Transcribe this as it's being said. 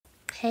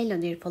Hello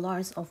dear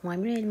followers of my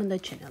Mirelmunda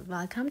channel,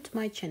 welcome to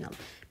my channel.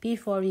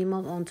 Before we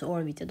move on to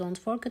our video, don't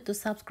forget to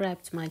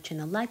subscribe to my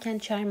channel, like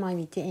and share my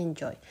video,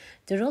 enjoy.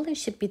 The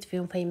relationship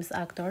between famous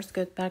actors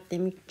Gökberk,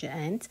 Demirci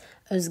and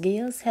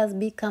Özge has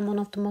become one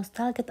of the most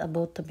talked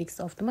about topics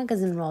of the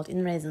magazine world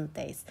in recent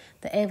days.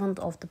 The event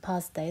of the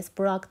past days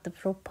brought the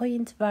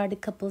point where the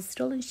couple's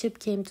relationship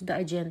came to the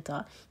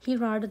agenda.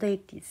 Here are the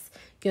dates.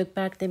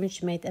 Gökberk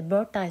Demirci made a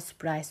birthday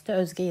surprise to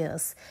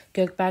Özge.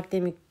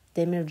 Gökberk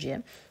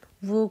Demirci,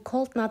 who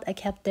could not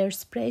accept their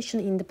separation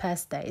in the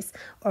past days,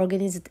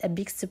 organized a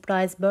big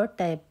surprise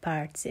birthday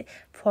party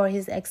for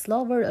his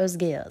ex-lover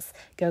Özge.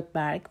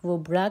 Gökberk, who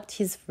brought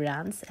his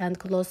friends and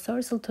close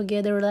circle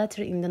together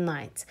later in the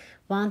night,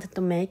 wanted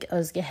to make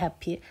Özge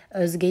happy.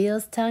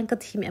 Özge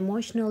thanked him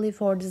emotionally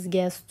for this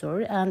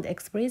gesture and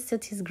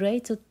expressed his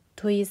gratitude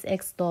to his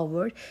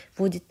ex-lover,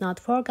 who did not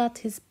forget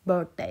his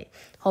birthday.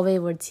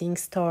 However,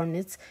 things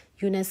turned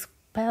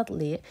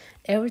unexpectedly.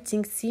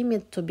 Everything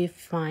seemed to be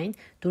fine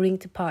during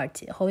the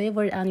party.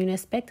 However, an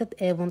unexpected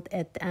event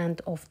at the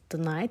end of the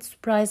night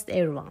surprised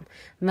everyone.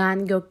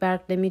 When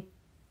Gökberk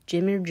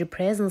Demirci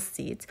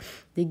presented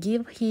the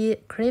gift he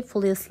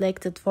carefully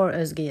selected for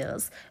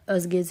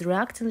Özge's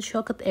reaction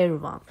shocked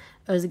everyone.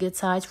 Özge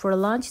sighed for a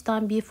long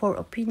time before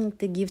opening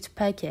the gift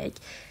package.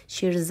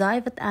 She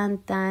received and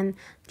then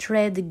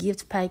threw the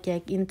gift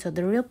package into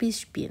the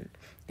rubbish bin.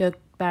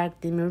 Gökberk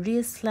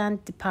Demirci's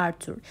slant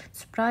departure.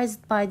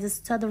 Surprised by this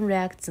sudden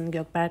reaction,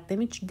 Gökberk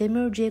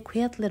Demirci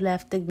quietly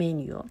left the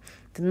venue.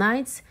 The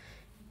night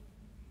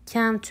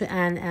came to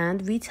an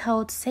end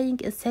without saying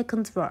a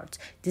second word.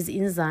 This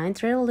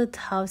incident revealed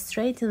how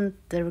strained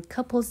the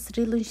couple's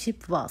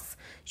relationship was.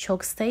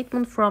 Shock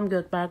statement from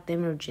Gökberk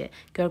Demirci.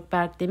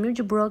 Gökberk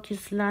Demirci broke his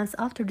silence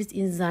after this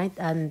incident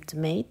and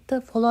made the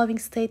following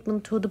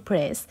statement to the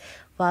press.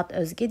 What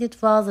Özge did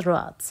was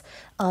right.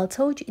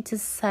 Although it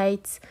is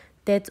said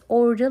that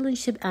our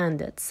relationship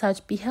ended,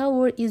 such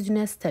behavior is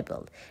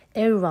unacceptable.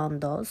 Everyone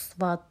does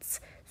what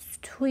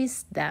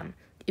suits them.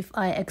 If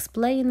I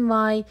explain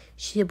why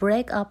she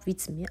broke up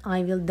with me,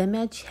 I will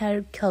damage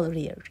her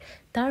career.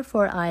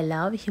 Therefore, I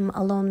love him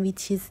alone with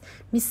his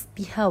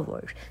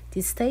misbehavior.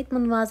 This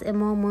statement was a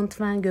moment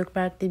when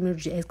Gökberk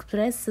Demirci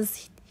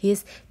expresses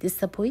his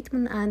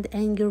disappointment and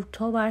anger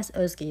towards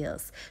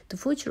Özge. The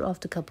future of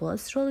the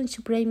couple's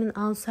relationship remains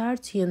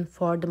uncertain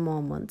for the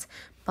moment,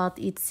 but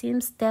it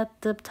seems that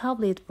the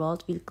tabloid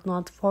world will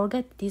not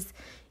forget this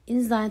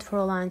incident for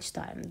a long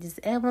time. This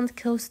event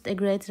caused a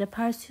great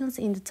repercussions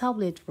in the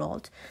tabloid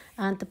world,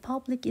 and the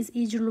public is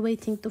eagerly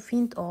waiting to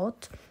find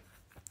out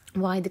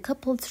why the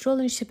couple's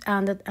relationship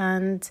ended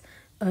and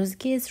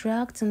Özge's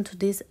reaction to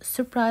this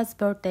surprise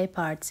birthday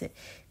party.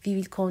 We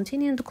will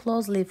continue to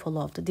closely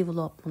follow the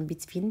development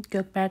between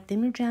Gökberk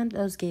Demirci and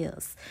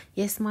Özge.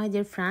 Yes, my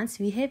dear friends,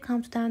 we have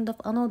come to the end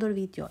of another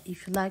video.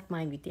 If you like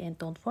my video, and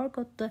don't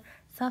forget to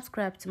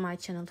subscribe to my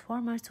channel for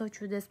more such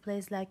videos,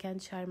 please like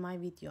and share my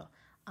video.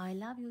 I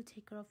love you.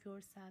 Take care of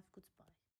yourself. Goodbye.